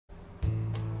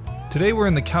Today we're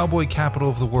in the cowboy capital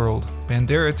of the world,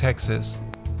 Bandera, Texas,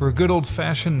 for a good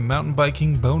old-fashioned mountain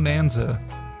biking bonanza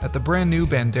at the brand new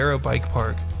Bandera Bike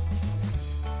Park.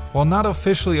 While not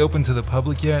officially open to the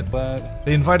public yet,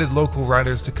 they invited local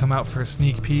riders to come out for a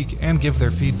sneak peek and give their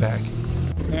feedback.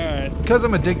 Because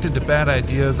I'm addicted to bad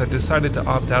ideas, I decided to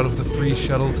opt out of the free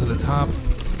shuttle to the top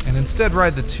and instead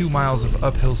ride the 2 miles of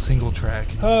uphill single track.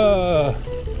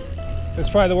 It's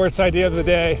probably the worst idea of the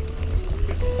day.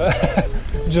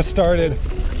 Just started.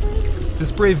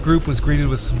 This brave group was greeted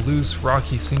with some loose,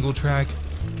 rocky single track,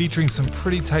 featuring some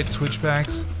pretty tight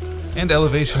switchbacks and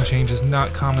elevation changes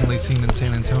not commonly seen in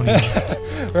San Antonio.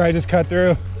 Where I just cut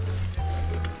through.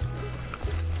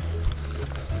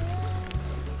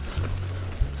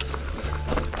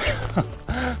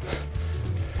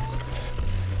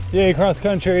 Yay, cross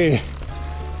country.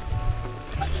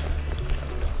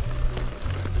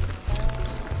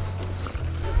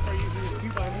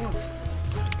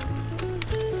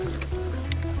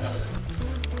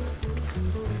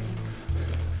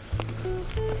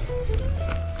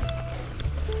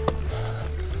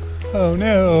 Oh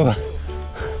no.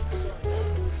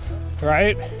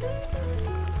 Right?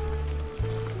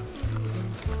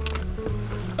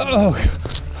 Oh.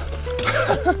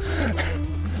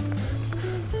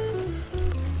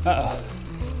 Uh-oh.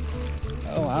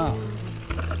 Oh wow.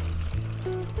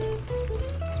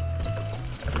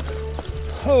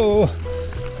 Oh.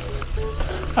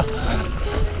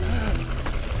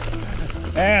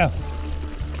 Damn.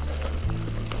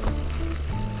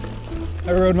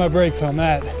 I rode my brakes on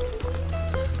that.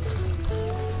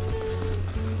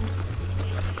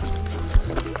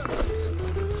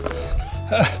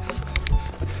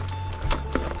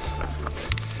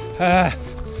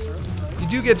 You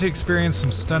do get to experience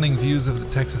some stunning views of the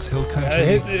Texas Hill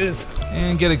Country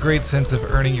and get a great sense of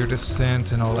earning your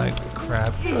descent and all that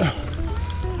crap.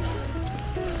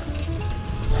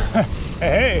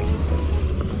 Hey!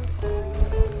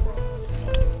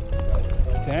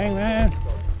 Dang, man.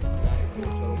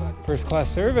 First class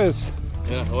service.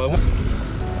 Yeah, well,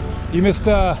 you missed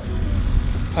a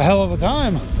hell of a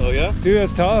time. Oh yeah? Dude,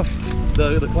 that's tough.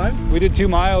 The climb? We did 2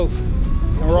 miles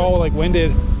and we're all like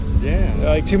winded. Yeah.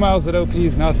 Like 2 miles at OP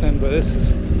is nothing, but this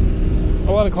is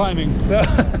a lot of climbing. So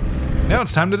now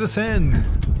it's time to descend.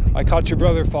 I caught your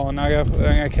brother falling, now I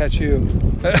gotta catch you.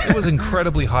 It was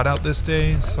incredibly hot out this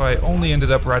day, so I only ended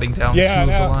up riding down 2 of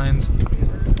the lines.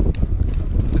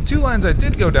 The 2 lines I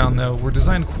did go down though were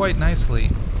designed quite nicely.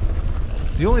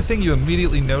 The only thing you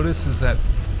immediately notice is that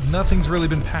nothing's really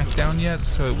been packed down yet,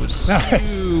 so it was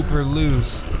super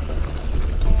loose.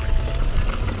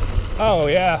 Oh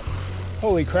yeah.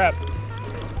 Holy crap.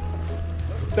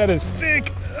 That is thick.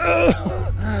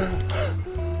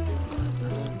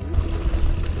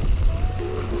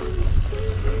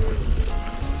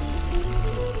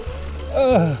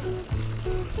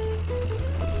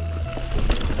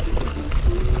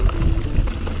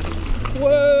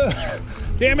 Whoa.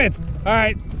 Damn it. All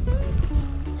right.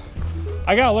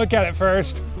 I gotta look at it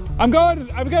first. I'm gonna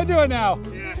do it now.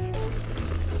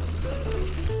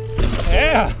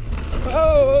 Yeah.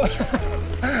 Oh.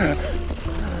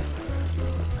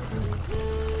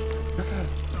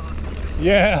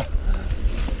 Yeah.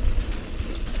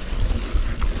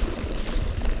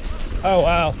 Oh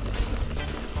wow.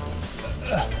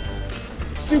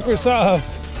 Super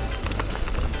soft.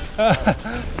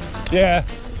 Yeah.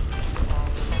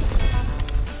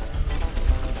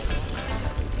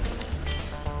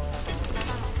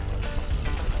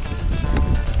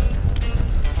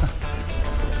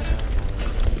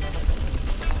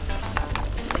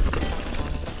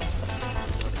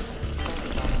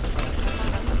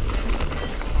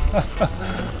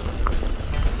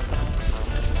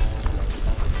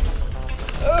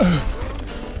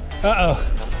 Uh-oh.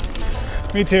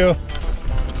 Me too.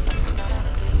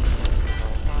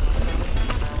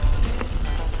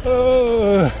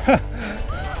 Oh.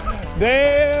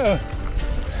 Damn.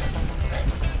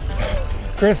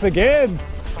 Chris again.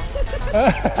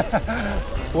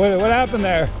 What happened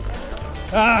there?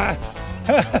 Ah.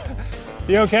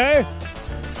 You okay?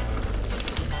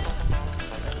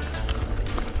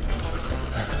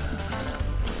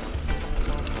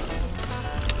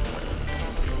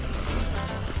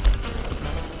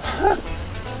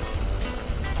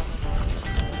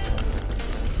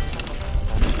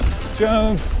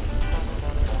 Jump.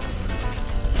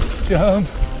 Jump.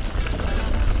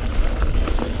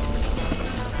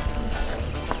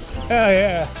 Hell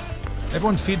yeah.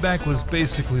 Everyone's feedback was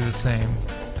basically the same.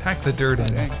 Pack the dirt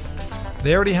in. Dang.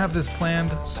 They already have this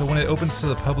planned, so when it opens to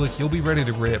the public, you'll be ready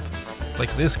to rip.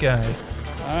 Like this guy.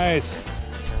 Nice.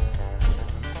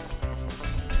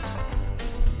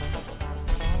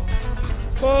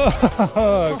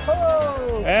 Whoa!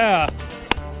 Yeah.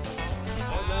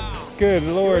 Good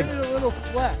Lord. A little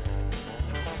flat.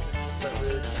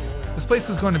 This place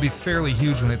is going to be fairly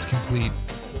huge when it's complete.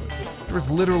 There was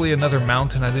literally another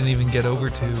mountain I didn't even get over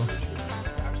to.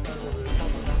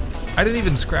 I didn't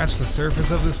even scratch the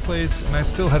surface of this place, and I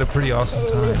still had a pretty awesome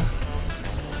time.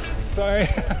 Sorry.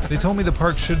 They told me the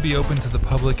park should be open to the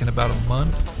public in about a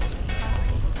month.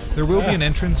 There will be an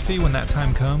entrance fee when that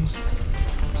time comes,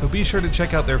 so be sure to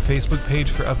check out their Facebook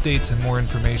page for updates and more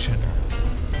information.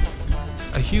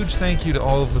 A huge thank you to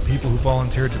all of the people who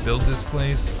volunteered to build this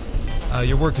place.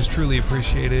 Your work is truly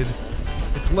appreciated.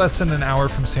 It's less than an hour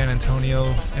from San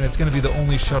Antonio, and it's going to be the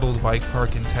only shuttled bike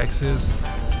park in Texas.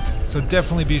 So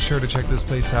definitely be sure to check this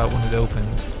place out when it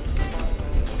opens.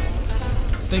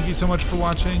 Thank you so much for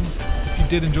watching. If you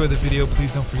did enjoy the video,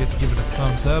 please don't forget to give it a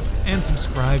thumbs up and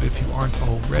subscribe if you aren't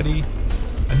already.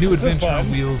 A new adventure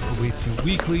on wheels awaits you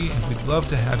weekly, and we'd love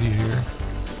to have you here.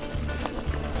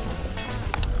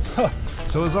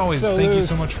 So as always, thank you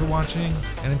so much for watching,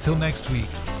 and until next week,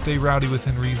 stay rowdy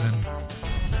within reason.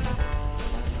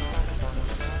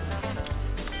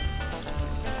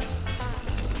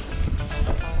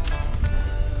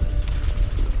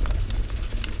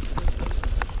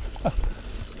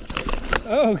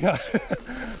 Oh God.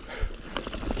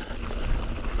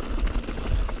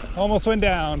 Almost went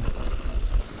down.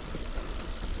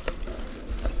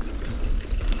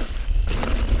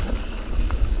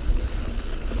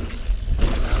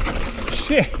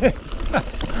 Shit.